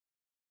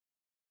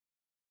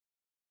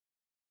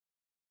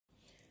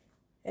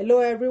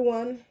Hello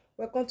everyone,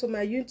 welcome to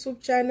my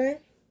YouTube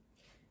channel.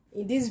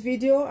 In this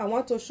video I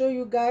want to show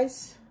you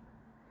guys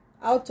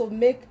how to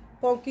make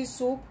pumpkin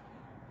soup.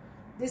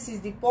 This is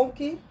the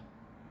pumpkin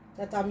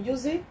that I'm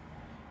using.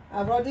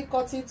 I've already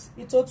cut it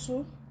into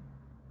two.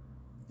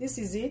 This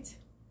is it,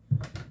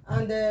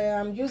 and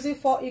I'm using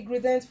 4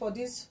 ingredients for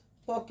this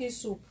pumpkin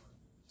soup.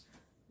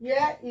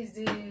 Here is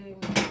the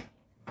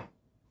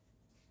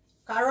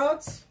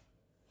carrots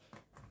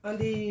and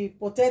the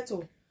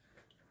potato.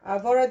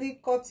 I've already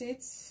cut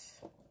it.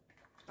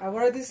 I've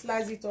already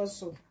sliced it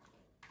also.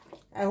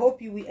 I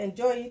hope you will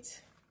enjoy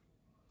it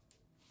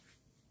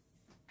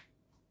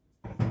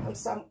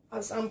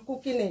as I'm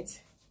cooking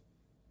it.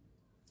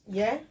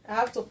 Yeah, I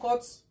have to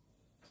cut.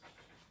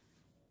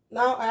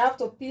 Now I have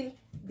to peel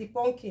the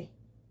pumpkin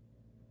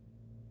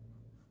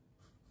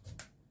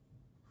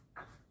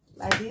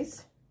like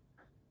this.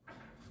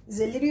 It's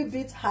a little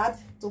bit hard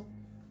to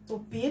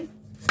peel.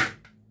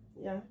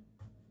 Yeah.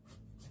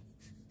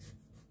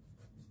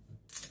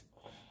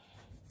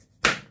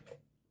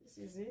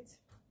 This is it.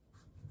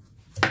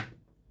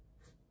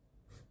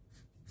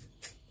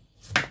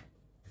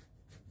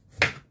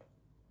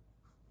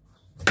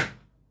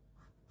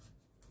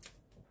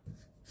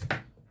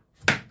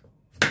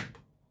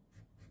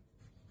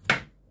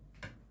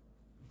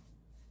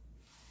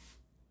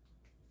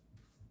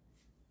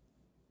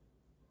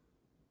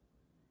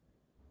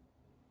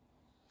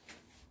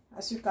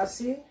 As you can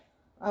see,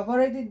 I've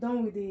already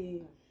done with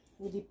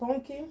the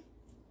pumpkin.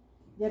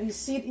 There is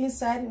seed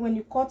inside. When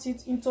you cut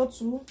it into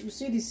two, you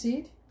see the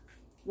seed.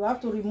 You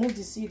have to remove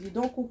the seed. You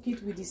don't cook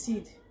it with the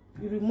seed.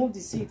 You remove the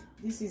seed.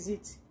 This is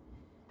it.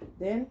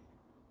 Then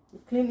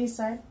you clean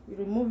inside. You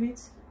remove it.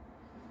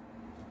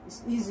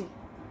 It's easy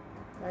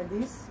like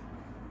this.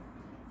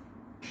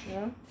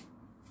 Yeah.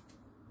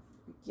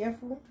 Be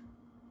careful.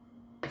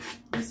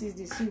 This is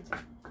the seed.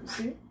 You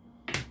see.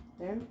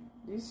 Then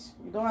this,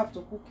 you don't have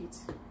to cook it.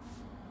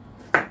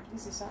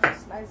 This is how you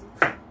slice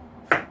it.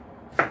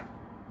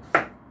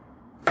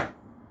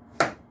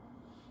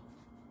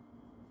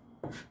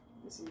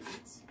 This is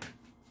it.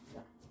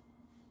 Yeah.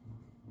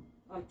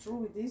 I'm through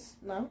with this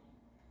now.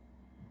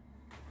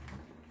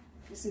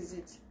 This is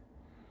it.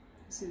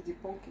 This is the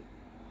pumpkin.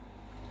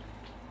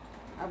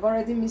 I've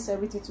already mixed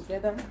everything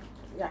together.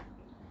 Yeah.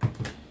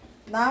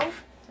 Now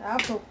I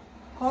have to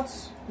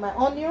cut my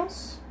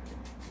onions.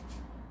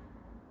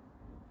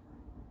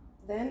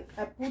 Then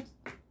I put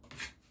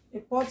a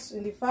pot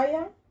in the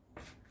fire.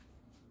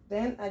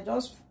 Then I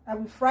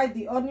will fry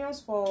the onions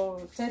for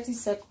 30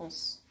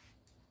 seconds.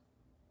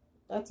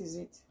 That is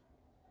it.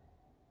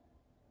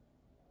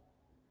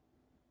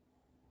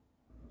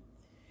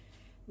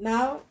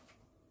 Now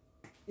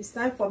it's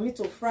time for me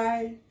to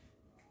fry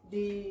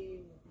the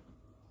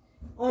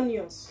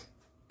onions.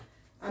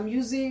 I'm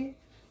using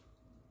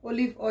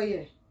olive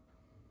oil.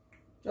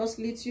 Just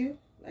little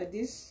like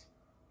this.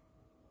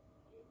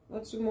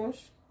 Not too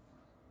much.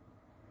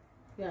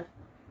 Yeah,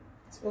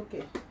 it's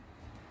okay.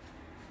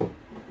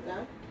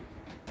 Yeah.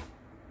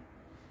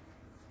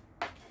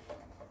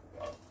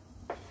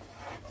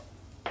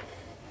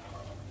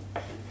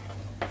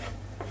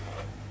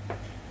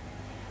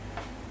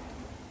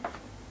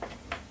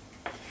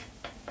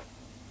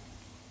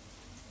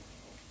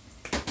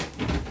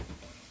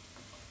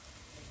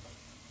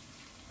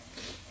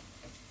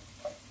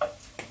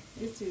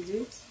 This is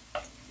it.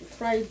 You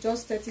fry it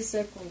just 30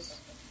 seconds.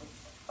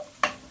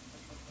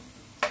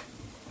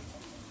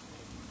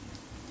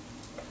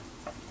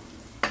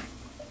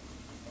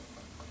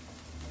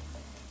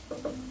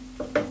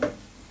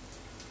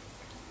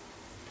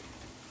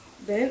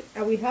 Then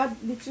I will add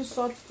little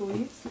salt to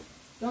it,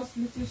 just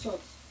little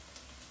salt.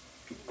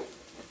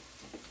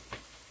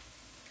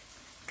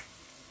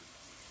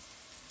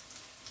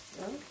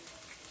 Yeah.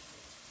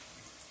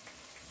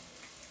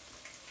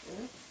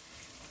 Yeah.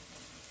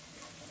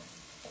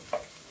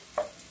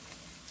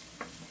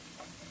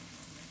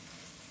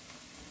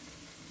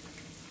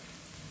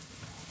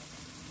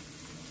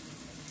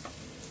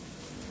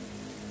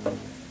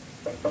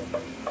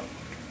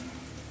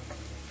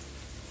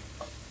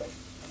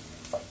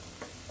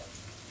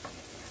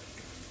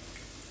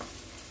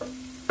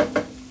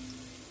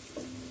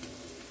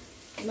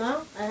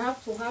 Now I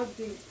have to have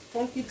the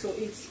pumpkin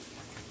to eat.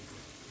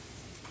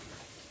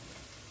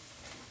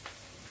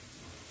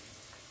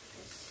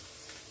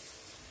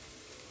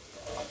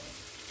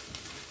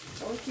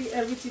 Pumpkin,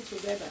 everything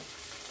together.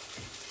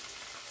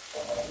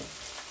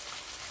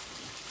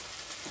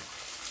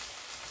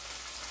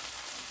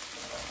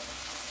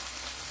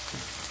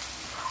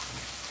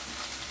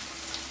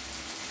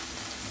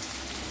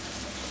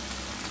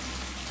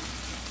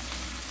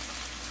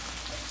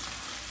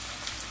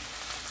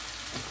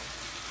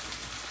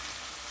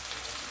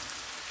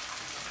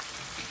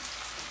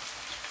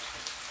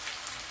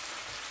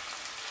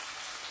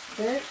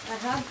 Then I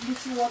have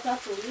little water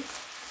to it.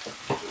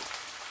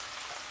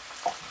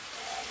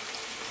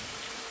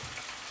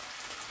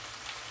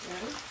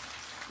 Yeah,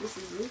 this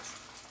is it.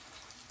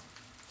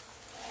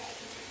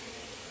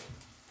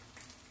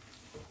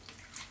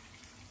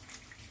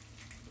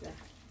 Yeah,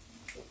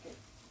 okay.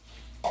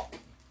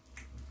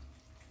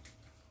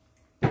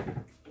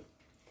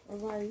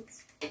 over it.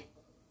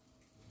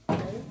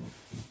 Okay.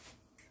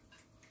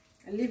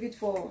 I leave it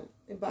for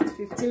about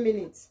 15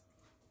 minutes.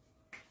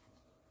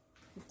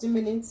 15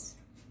 minutes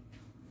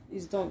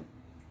is done.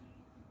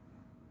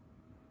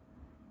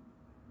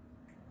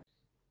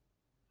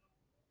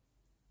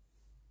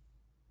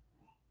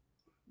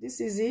 This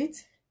is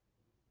it.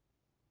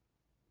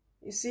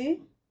 You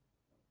see,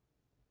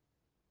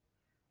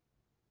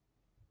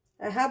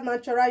 I have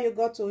natural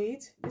yogurt to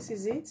eat. This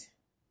is it.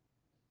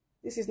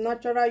 This is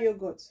natural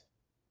yogurt.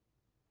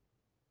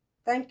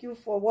 Thank you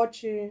for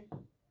watching.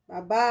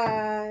 Bye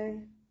bye.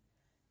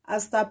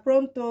 Hasta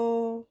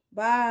pronto.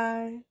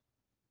 Bye.